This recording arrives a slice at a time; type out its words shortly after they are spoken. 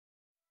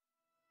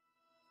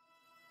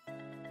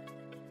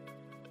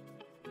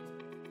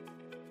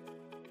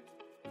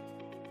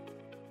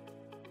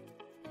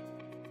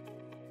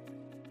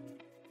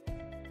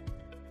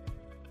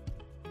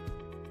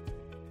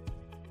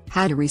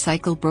How to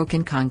recycle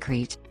broken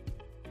concrete.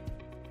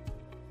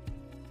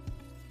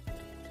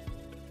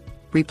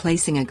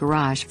 Replacing a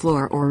garage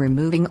floor or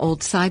removing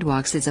old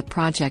sidewalks is a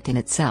project in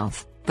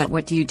itself, but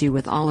what do you do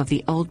with all of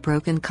the old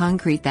broken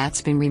concrete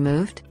that's been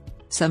removed?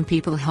 Some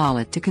people haul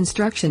it to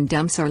construction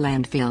dumps or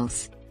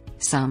landfills.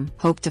 Some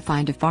hope to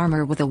find a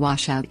farmer with a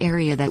washout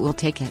area that will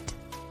take it.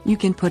 You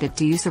can put it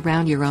to use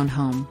around your own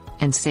home,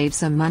 and save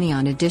some money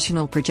on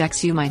additional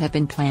projects you might have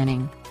been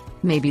planning.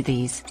 Maybe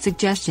these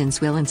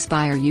suggestions will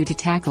inspire you to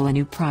tackle a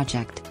new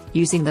project,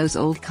 using those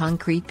old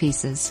concrete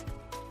pieces.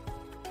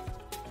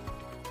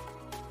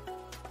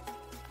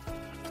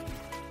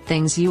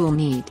 Things you will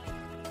need.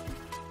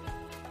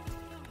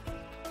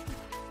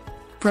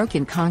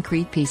 Broken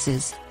concrete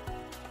pieces.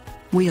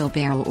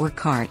 Wheelbarrow or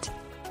cart.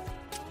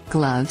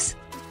 Gloves.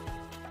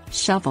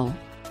 Shovel.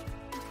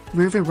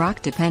 River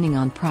rock depending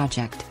on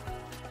project.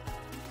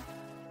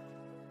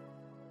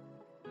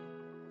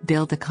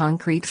 Build a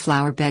concrete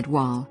flower bed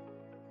wall.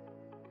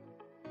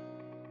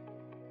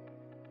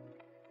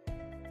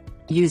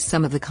 Use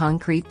some of the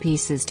concrete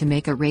pieces to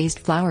make a raised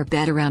flower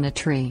bed around a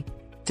tree.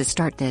 To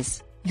start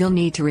this, you'll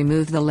need to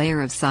remove the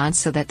layer of sod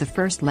so that the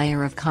first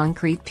layer of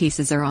concrete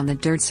pieces are on the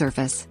dirt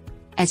surface.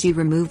 As you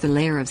remove the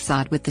layer of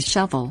sod with the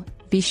shovel,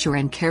 be sure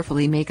and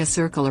carefully make a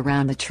circle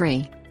around the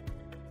tree.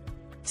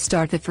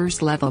 Start the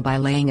first level by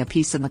laying a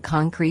piece of the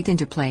concrete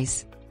into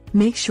place.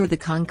 Make sure the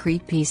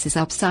concrete piece is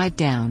upside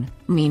down,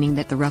 meaning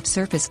that the rough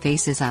surface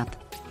faces up.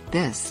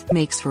 This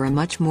makes for a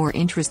much more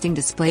interesting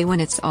display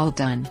when it's all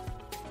done.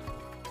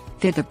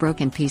 Fit the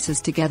broken pieces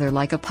together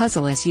like a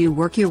puzzle as you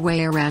work your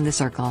way around the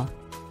circle.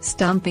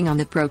 Stomping on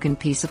the broken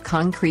piece of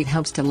concrete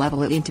helps to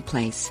level it into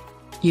place.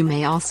 You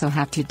may also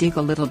have to dig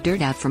a little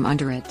dirt out from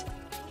under it.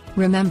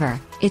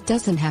 Remember, it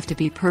doesn't have to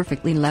be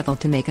perfectly level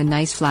to make a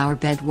nice flower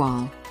bed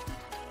wall.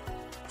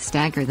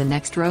 Stagger the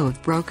next row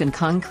of broken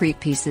concrete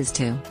pieces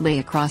to lay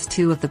across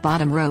two of the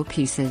bottom row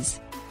pieces.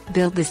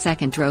 Build the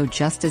second row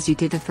just as you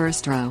did the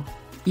first row.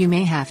 You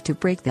may have to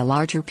break the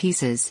larger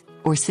pieces,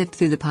 or sift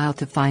through the pile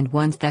to find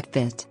ones that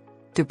fit.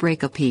 To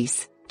break a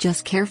piece,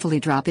 just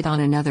carefully drop it on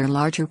another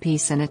larger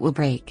piece and it will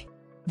break.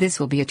 This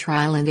will be a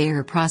trial and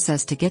error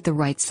process to get the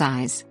right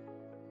size.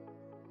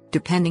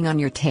 Depending on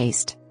your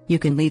taste, you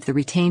can leave the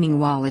retaining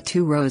wall at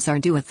 2 rows or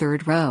do a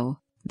third row,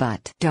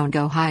 but don't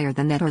go higher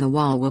than that or the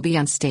wall will be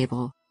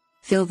unstable.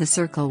 Fill the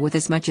circle with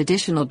as much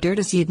additional dirt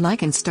as you'd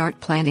like and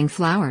start planting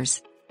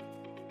flowers.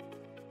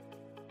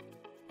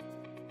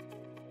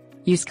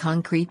 Use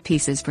concrete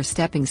pieces for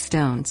stepping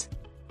stones.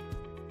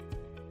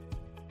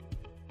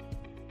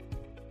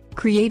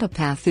 Create a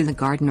path through the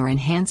garden or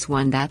enhance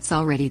one that's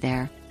already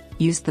there.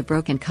 Use the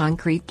broken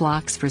concrete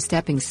blocks for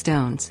stepping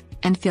stones,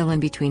 and fill in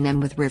between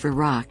them with river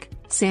rock,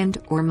 sand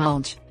or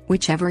mulch,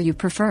 whichever you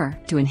prefer.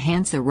 To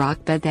enhance a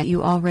rock bed that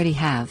you already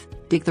have,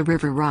 dig the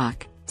river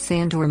rock,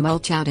 sand or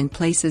mulch out in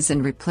places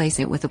and replace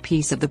it with a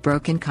piece of the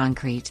broken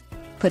concrete.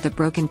 Put the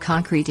broken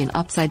concrete in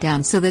upside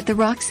down so that the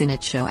rocks in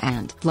it show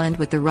and blend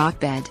with the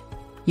rock bed.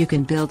 You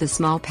can build a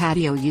small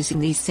patio using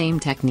these same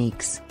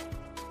techniques.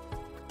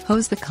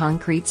 Hose the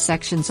concrete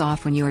sections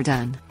off when you are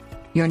done.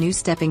 Your new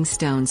stepping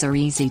stones are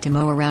easy to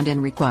mow around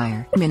and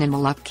require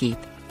minimal upkeep.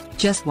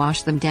 Just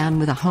wash them down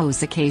with a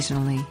hose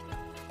occasionally.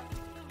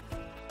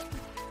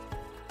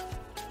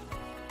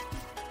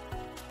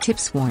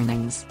 Tips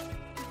warnings.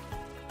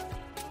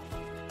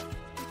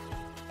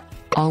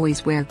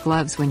 Always wear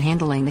gloves when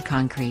handling the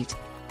concrete.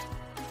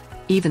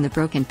 Even the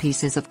broken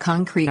pieces of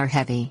concrete are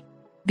heavy.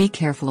 Be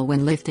careful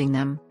when lifting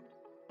them.